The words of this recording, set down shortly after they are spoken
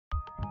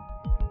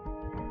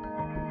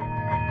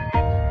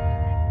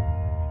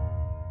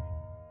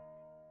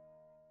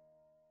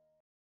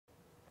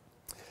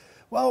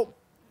Well,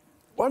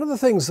 one of the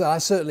things that I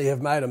certainly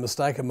have made a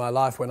mistake in my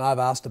life when I've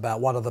asked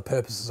about what are the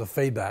purposes of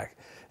feedback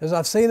is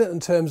I've seen it in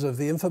terms of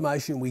the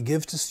information we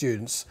give to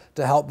students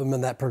to help them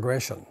in that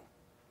progression.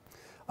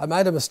 I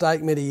made a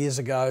mistake many years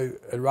ago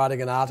in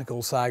writing an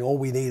article saying all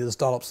we need is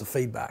dollops of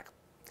feedback.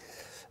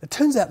 It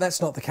turns out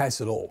that's not the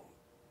case at all.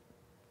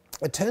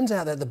 It turns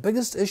out that the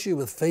biggest issue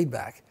with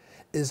feedback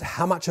is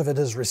how much of it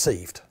is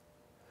received.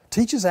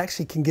 Teachers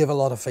actually can give a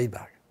lot of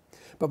feedback,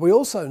 but we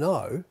also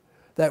know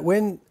that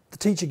when the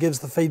teacher gives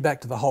the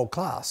feedback to the whole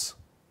class,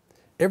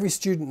 every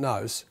student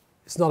knows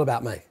it's not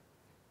about me.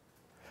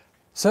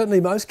 Certainly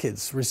most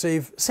kids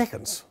receive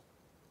seconds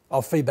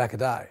of feedback a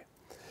day.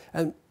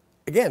 And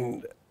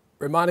again,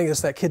 reminding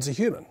us that kids are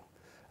human.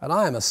 And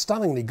I am a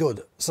stunningly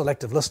good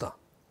selective listener.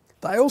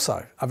 They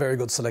also are very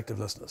good selective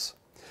listeners.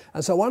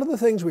 And so one of the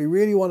things we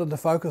really wanted to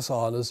focus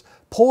on is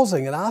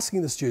pausing and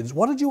asking the students,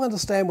 what did you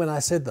understand when I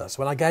said this,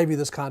 when I gave you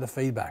this kind of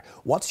feedback?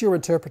 What's your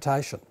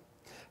interpretation?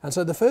 And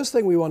so the first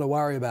thing we want to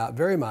worry about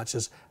very much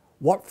is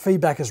what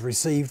feedback is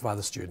received by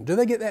the student. Do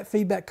they get that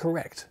feedback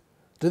correct?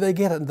 Do they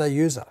get it and they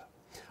use it?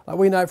 Like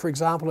we know, for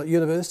example, at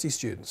university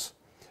students,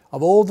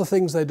 of all the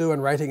things they do in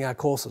rating our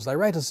courses, they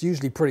rate us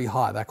usually pretty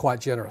high. They're quite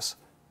generous,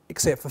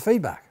 except for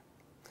feedback.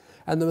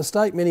 And the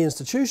mistake many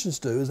institutions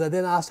do is they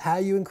then ask how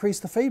you increase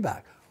the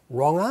feedback.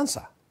 Wrong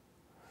answer.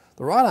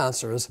 The right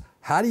answer is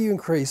how do you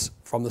increase,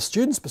 from the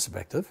student's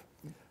perspective,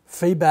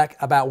 feedback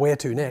about where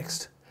to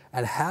next,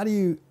 and how do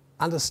you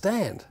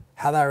understand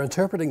how they're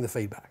interpreting the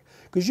feedback?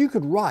 Because you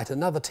could write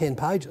another 10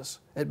 pages,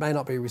 it may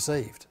not be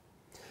received.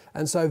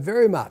 And so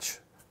very much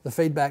the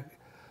feedback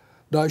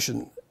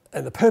notion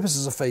and the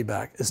purposes of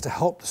feedback is to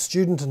help the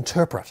student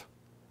interpret.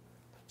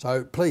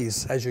 So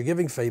please, as you're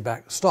giving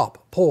feedback,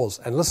 stop, pause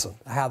and listen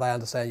to how they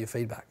understand your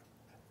feedback.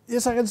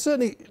 Yes, I can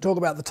certainly talk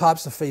about the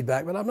types of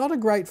feedback, but I'm not a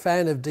great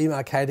fan of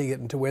demarcating it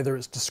into whether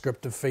it's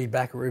descriptive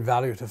feedback or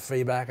evaluative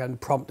feedback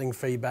and prompting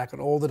feedback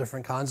and all the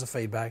different kinds of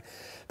feedback,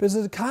 because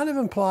it kind of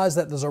implies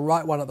that there's a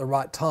right one at the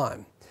right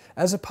time,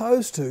 as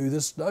opposed to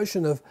this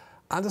notion of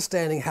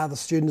understanding how the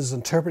student is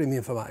interpreting the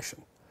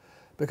information.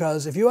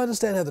 Because if you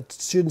understand how the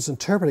student's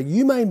interpreting,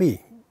 you may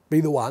be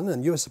the one,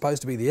 and you're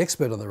supposed to be the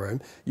expert in the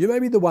room, you may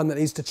be the one that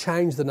needs to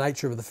change the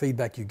nature of the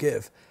feedback you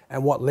give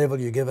and what level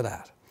you give it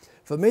at.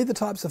 For me, the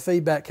types of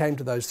feedback came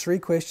to those 3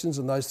 questions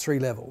and those 3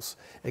 levels.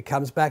 It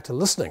comes back to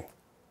listening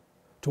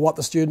to what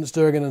the student's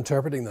doing and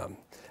interpreting them.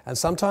 And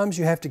sometimes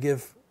you have to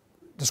give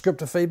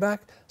descriptive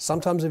feedback,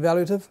 sometimes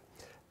evaluative.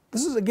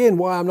 This is again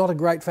why I'm not a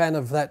great fan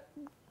of that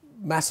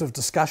massive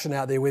discussion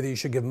out there whether you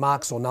should give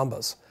marks or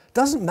numbers. It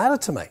doesn't matter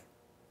to me.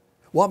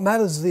 What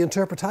matters is the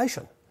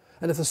interpretation.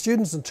 And if the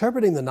student's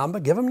interpreting the number,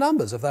 give them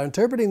numbers. If they're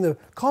interpreting the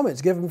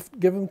comments, give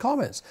them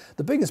comments.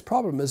 The biggest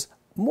problem is,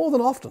 more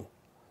than often,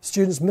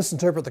 students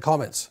misinterpret the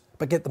comments,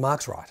 but get the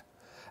marks right.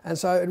 And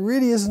so it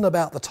really isn't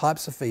about the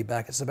types of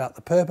feedback, it's about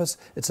the purpose,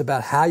 it's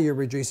about how you're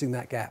reducing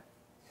that gap.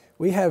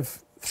 We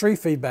have 3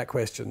 feedback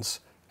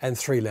questions and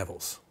 3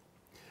 levels.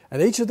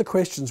 And each of the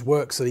questions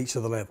works at each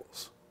of the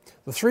levels.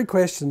 The 3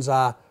 questions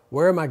are,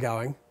 where am I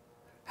going,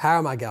 how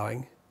am I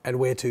going, and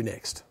where to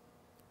next?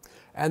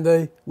 And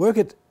they work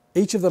at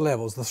each of the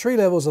levels. The 3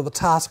 levels are the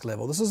task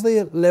level. This is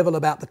the level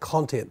about the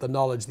content, the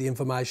knowledge, the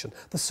information,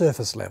 the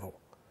surface level.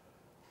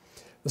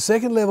 The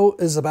second level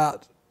is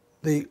about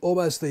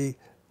almost the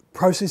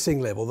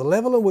processing level, the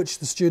level in which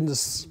the student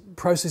is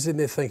processing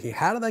their thinking.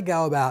 How do they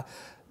go about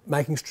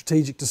making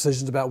strategic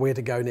decisions about where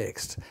to go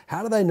next?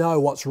 How do they know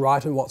what's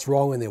right and what's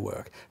wrong in their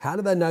work? How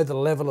do they know the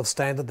level of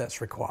standard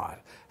that's required?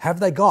 Have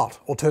they got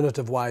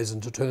alternative ways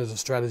and alternative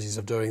strategies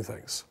of doing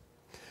things?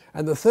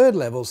 And the third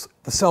level is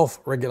the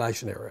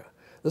self-regulation area.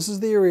 This is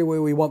the area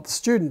where we want the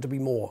student to be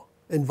more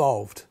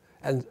involved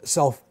and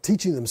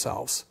self-teaching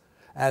themselves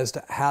as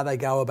to how they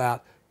go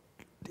about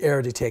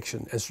error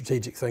detection and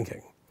strategic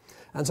thinking.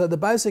 And so the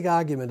basic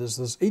argument is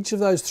this: each of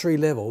those 3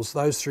 levels,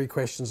 those 3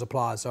 questions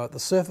apply. So at the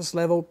surface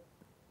level,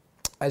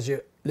 as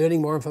you're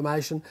learning more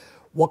information,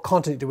 what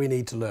content do we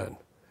need to learn?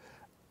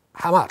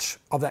 How much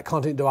of that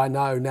content do I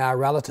know now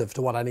relative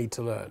to what I need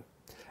to learn?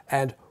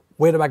 And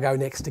where do I go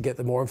next to get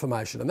the more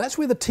information? And that's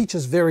where the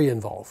teacher's very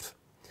involved.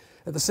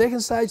 At the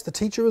second stage, the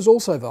teacher is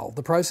also involved,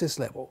 the process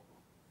level.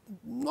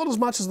 Not as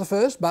much as the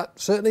first, but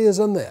certainly is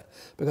in there,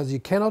 because you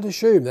cannot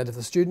assume that if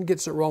the student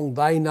gets it wrong,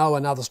 they know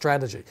another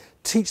strategy.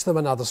 Teach them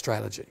another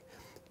strategy.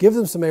 Give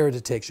them some error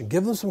detection,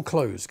 give them some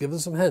clues, give them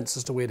some hints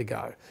as to where to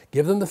go.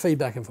 Give them the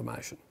feedback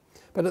information.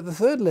 But at the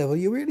third level,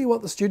 you really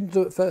want the student to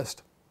do it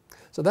first.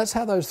 So that's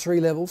how those 3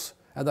 levels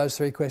and those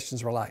 3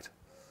 questions relate.